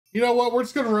You know what? We're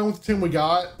just going to run with the team we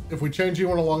got. If we change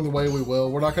anyone along the way, we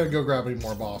will. We're not going to go grab any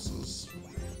more bosses.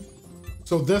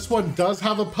 So this one does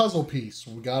have a puzzle piece.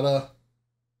 We gotta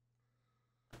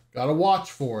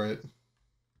watch for it.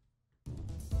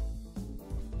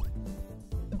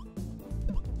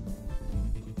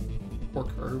 Poor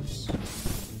curves.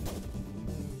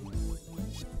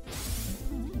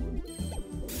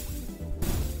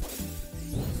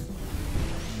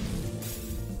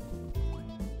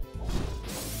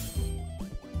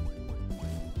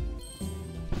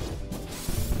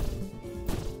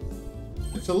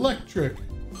 It's electric.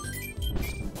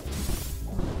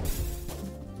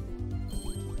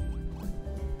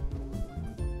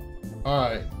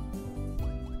 Alright.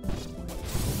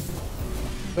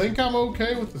 I think I'm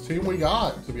okay with the team we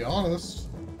got, to be honest.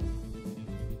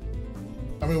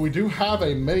 I mean, we do have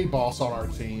a mini-boss on our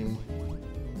team.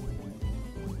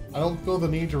 I don't feel the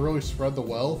need to really spread the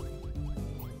wealth.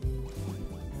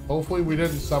 Hopefully we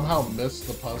didn't somehow miss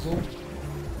the puzzle.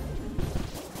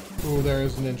 Ooh, there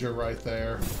is Ninja right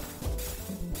there.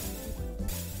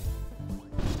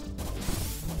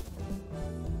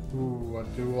 Ooh, I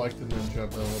do like the Ninja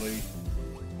ability.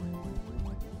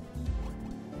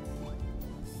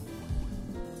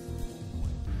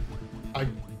 I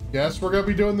guess we're gonna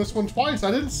be doing this one twice.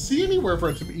 I didn't see anywhere for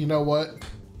it to be. You know what?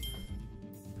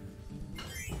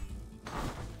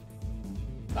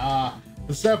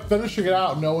 Instead of finishing it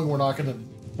out knowing we're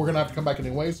gonna have to come back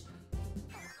anyways.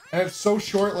 And it's so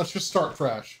short, let's just start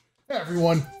fresh. Hey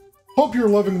everyone, hope you're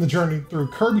living the journey through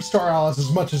Kirby Star Allies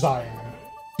as much as I am.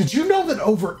 Did you know that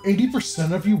over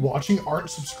 80% of you watching aren't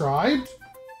subscribed?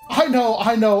 I know,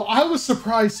 I was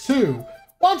surprised too.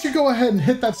 Why don't you go ahead and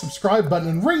hit that subscribe button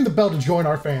and ring the bell to join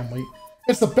our family.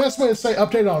 It's the best way to stay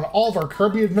updated on all of our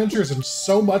Kirby adventures and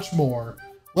so much more.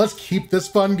 Let's keep this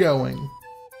fun going.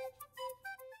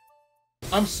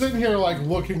 I'm sitting here like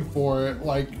looking for it,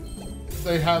 like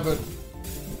they haven't.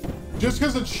 Just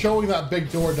because it's showing that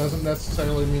big door doesn't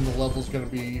necessarily mean the level's going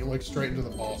to be like straight into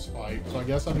the boss fight. So I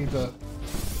guess I need to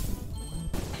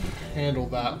handle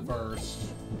that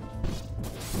first.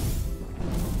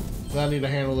 Then I need to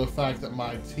handle the fact that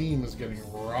my team is getting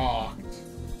rocked.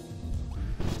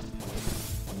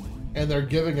 And they're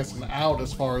giving us an out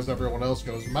as far as everyone else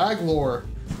goes. Maglore,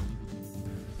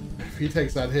 if he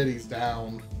takes that hit, he's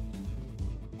down.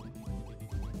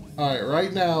 Alright,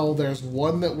 right now, there's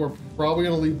one that we're probably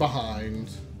going to leave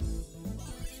behind.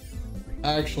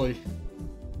 Actually,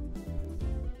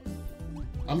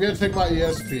 I'm going to take my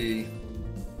ESP.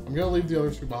 I'm going to leave the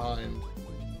other two behind.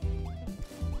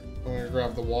 I'm going to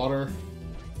grab the water.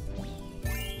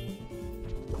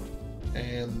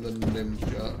 And the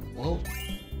ninja. Whoa.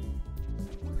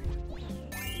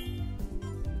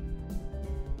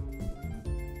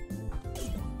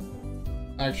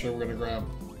 Actually, we're going to grab...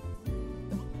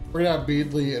 We're gonna have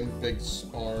Beedly and Big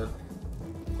Spark.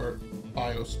 Or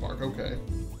Bio Spark, okay.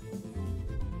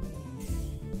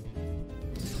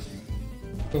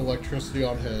 Put electricity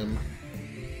on him.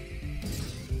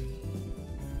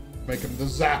 Make him the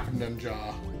Zap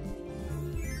Ninja.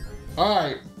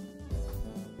 Alright.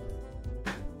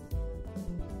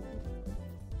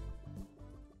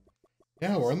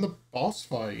 Yeah, we're in the boss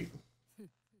fight.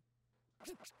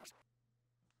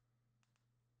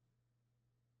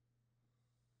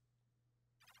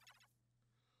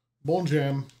 Bon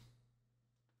Jam.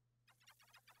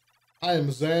 I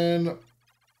am Zan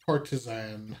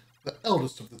Partisan, the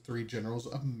eldest of the three generals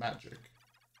of magic.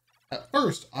 At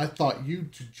first, I thought you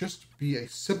to just be a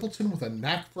simpleton with a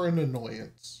knack for an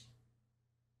annoyance.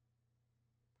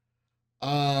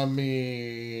 I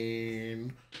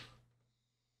mean...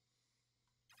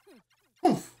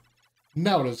 Oof.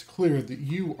 Now it is clear that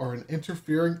you are an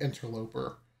interfering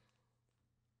interloper.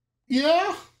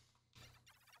 Yeah?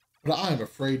 But I am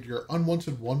afraid your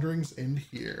unwanted wanderings end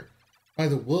here. By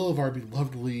the will of our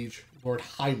beloved liege, Lord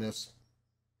Highness.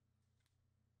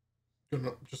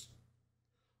 Just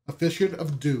Officiant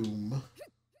of Doom.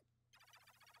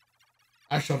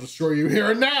 I shall destroy you here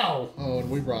and now! Oh,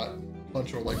 and we brought a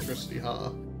bunch of electricity,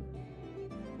 huh?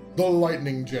 The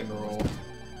Lightning General.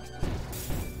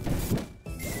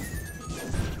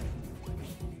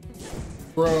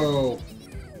 Bro.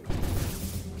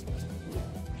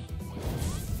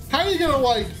 How are you gonna,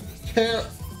 like, care?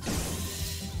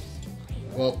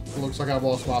 Well, it looks like I've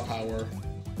lost my power.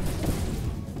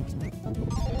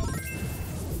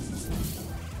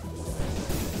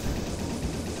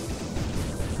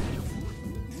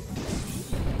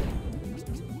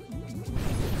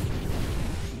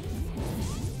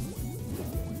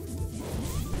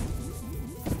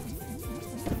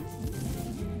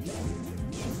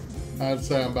 I'd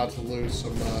say I'm about to lose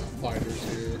some fighters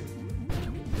here.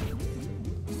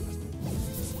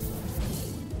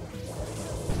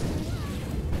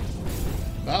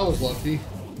 I was lucky.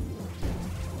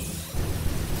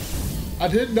 I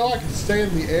didn't know I could stay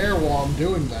in the air while I'm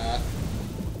doing that.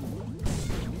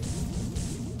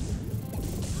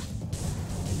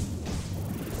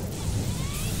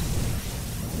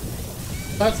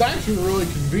 That's actually really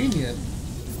convenient.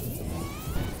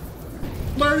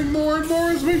 Learning more and more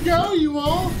as we go, you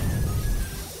all.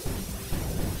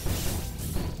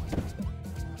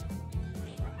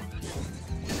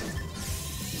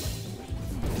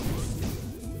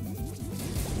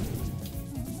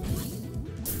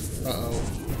 Uh-oh.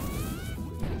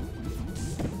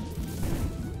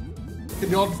 Can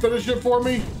y'all finish it for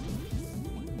me?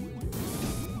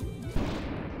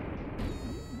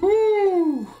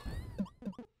 Woo!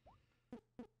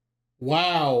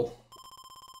 Wow.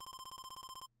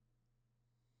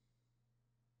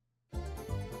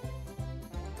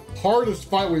 Hardest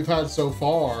fight we've had so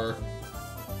far.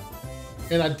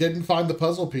 And I didn't find the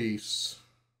puzzle piece.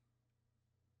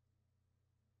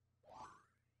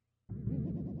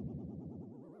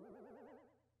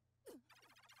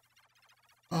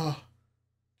 Ah,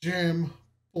 jam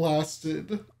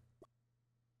blasted.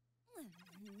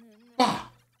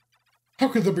 Ah! How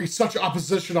could there be such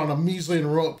opposition on a measly and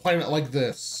remote planet like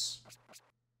this?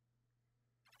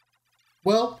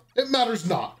 Well, it matters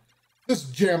not. This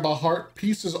Jamba heart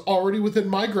piece is already within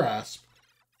my grasp.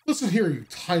 Listen here, you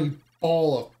tiny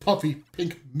ball of puffy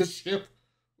pink mischief.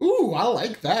 Ooh, I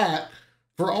like that.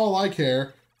 For all I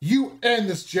care, you and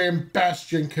this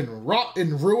Jambastion can rot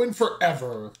in ruin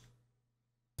forever.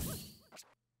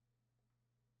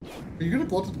 Are you gonna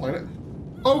blow up the planet?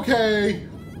 Okay,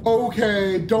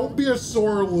 okay, don't be a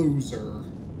sore loser.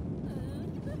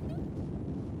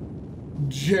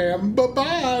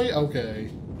 Bye-bye.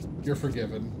 Okay, you're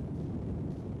forgiven.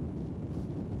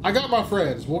 I got my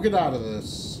friends. We'll get out of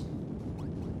this.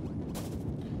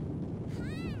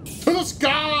 To the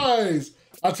skies!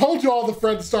 I told you all the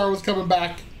friend star was coming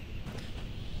back.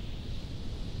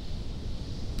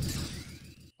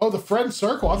 Oh, the friend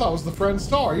circle. I thought it was the friend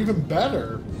star. Even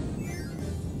better.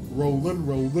 Rolling,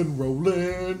 rolling,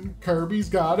 rolling. Kirby's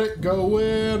got it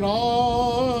going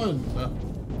on.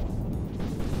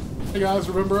 Hey guys,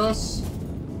 remember us?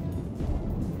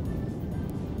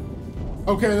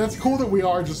 Okay, that's cool that we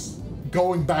are just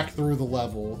going back through the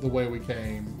level the way we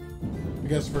came. I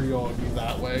guess for y'all it'd be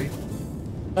that way.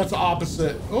 That's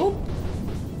opposite. Oop.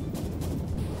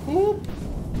 Oop.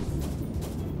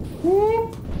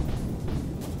 Whoop.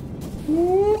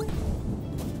 Whoop.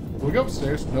 Will we go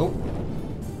upstairs? Nope.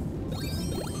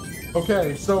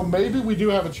 Okay, so maybe we do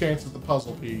have a chance at the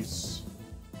puzzle piece.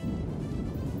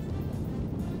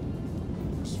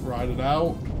 Just ride it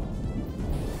out.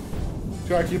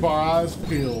 Gotta keep our eyes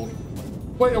peeled.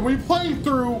 Wait, are we playing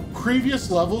through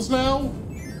previous levels now?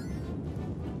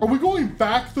 Are we going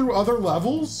back through other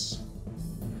levels?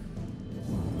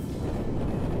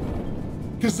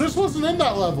 Because this wasn't in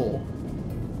that level.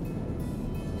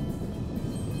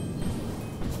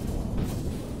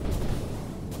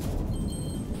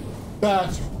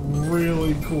 That's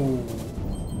really cool.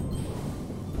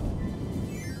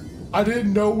 I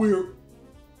didn't know we were...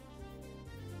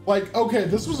 Like, okay,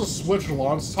 this was a Switch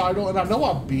launch title, and I know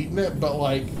I've beaten it, but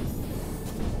like...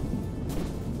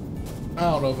 I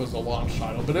don't know if it was a launch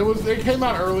title, but it came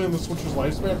out early in the Switch's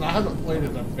lifespan, and I haven't played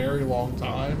it in a very long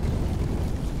time.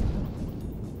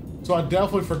 So I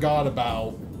definitely forgot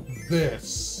about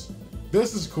this.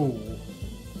 This is cool.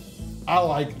 I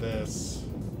like this.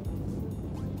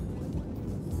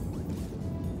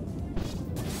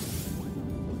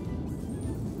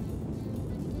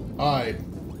 Alright.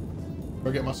 Do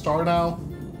I get my star now?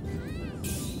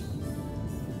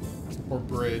 Or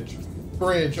bridge?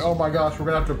 Bridge. Oh my gosh, we're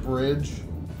gonna have to bridge.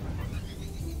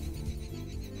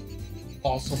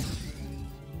 Awesome.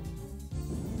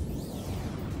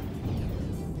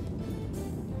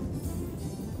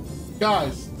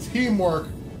 Guys, teamwork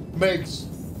makes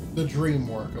the dream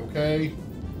work, okay?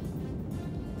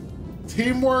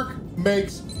 Teamwork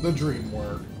makes the dream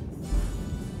work.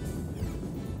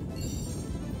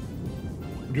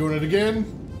 Doing it again.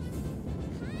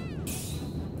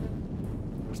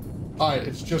 Alright,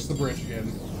 it's just the bridge again.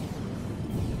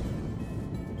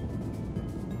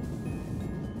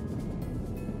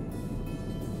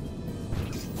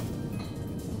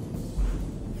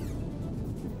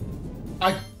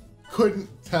 I couldn't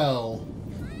tell.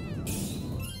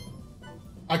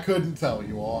 I couldn't tell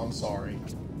you all, I'm sorry.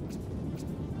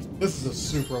 This is a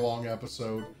super long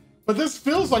episode. But this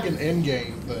feels like an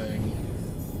in-game thing.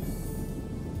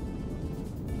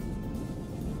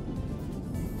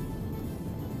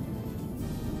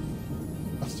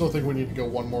 I still think we need to go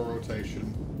one more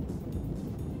rotation.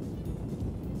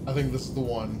 I think this is the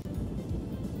one.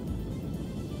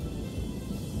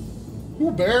 Ooh,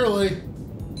 barely.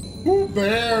 Ooh,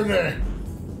 barely.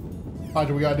 All right,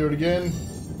 do we gotta do it again?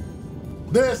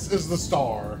 This is the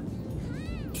star.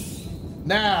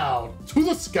 Now, to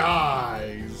the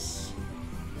skies.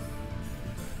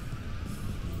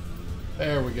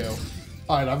 There we go.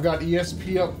 All right, I've got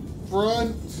ESP up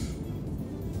front.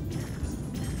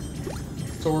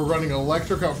 So we're running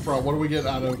electric up front. What do we get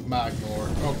out of Maglor?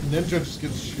 Oh, Ninja just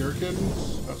gets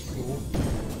shurikens. That's cool.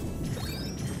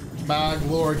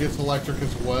 Maglor gets electric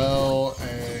as well,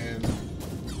 and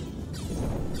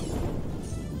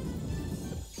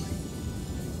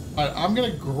alright, I'm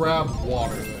gonna grab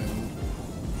water then.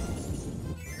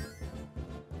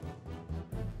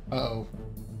 Uh-oh.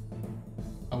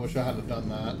 I wish I hadn't done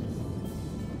that.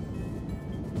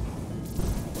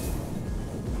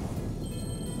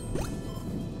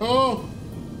 Oh!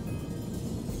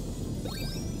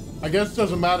 I guess it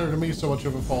doesn't matter to me so much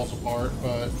if it falls apart,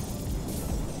 but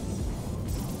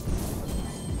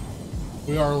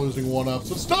we are losing one up,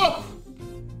 so stop!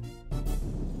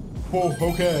 Oh,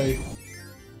 okay.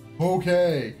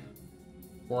 Okay.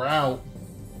 We're out.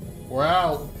 We're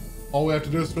out. All we have to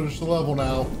do is finish the level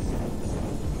now.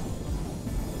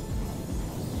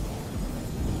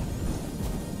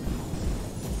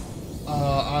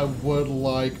 I would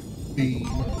like beam.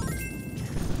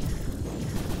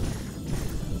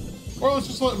 Or let's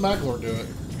just let Maglor do it.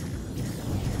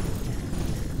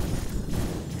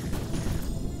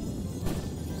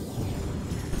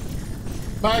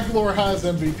 Maglor has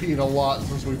MVP'd a lot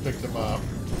since we picked him up.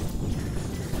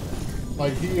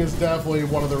 Like, he is definitely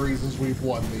one of the reasons we've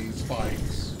won these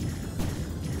fights.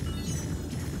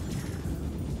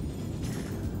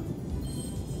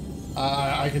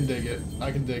 I can dig it.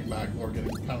 I can dig Maglor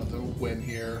getting kind of the win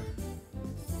here.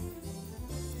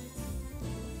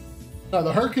 Now,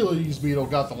 the Hercules Beetle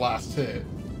got the last hit.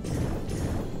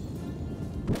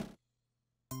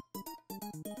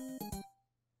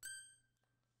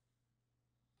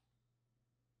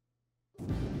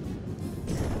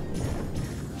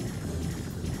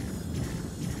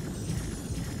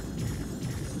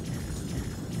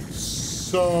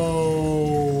 So,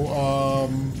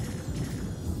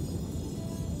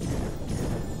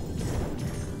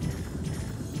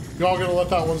 y'all gonna let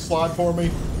that one slide for me?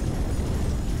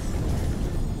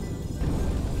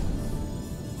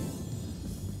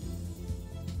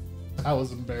 That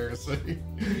was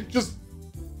embarrassing. Just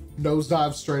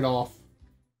nosedive straight off.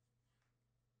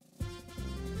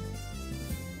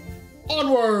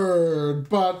 Onward!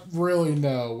 But really,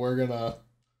 no, we're gonna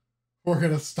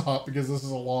stop because this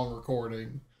is a long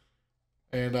recording.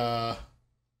 And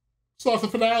start the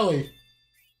finale.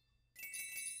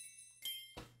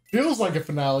 Feels like a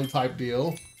finale type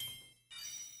deal.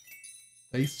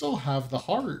 They still have the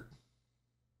heart.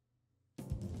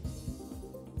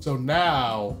 So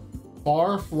now,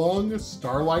 far-flung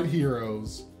Starlight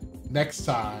Heroes. Next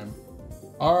time.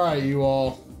 Alright, you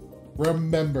all.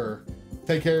 Remember,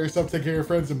 take care of yourself, take care of your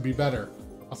friends, and be better.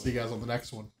 I'll see you guys on the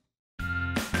next one.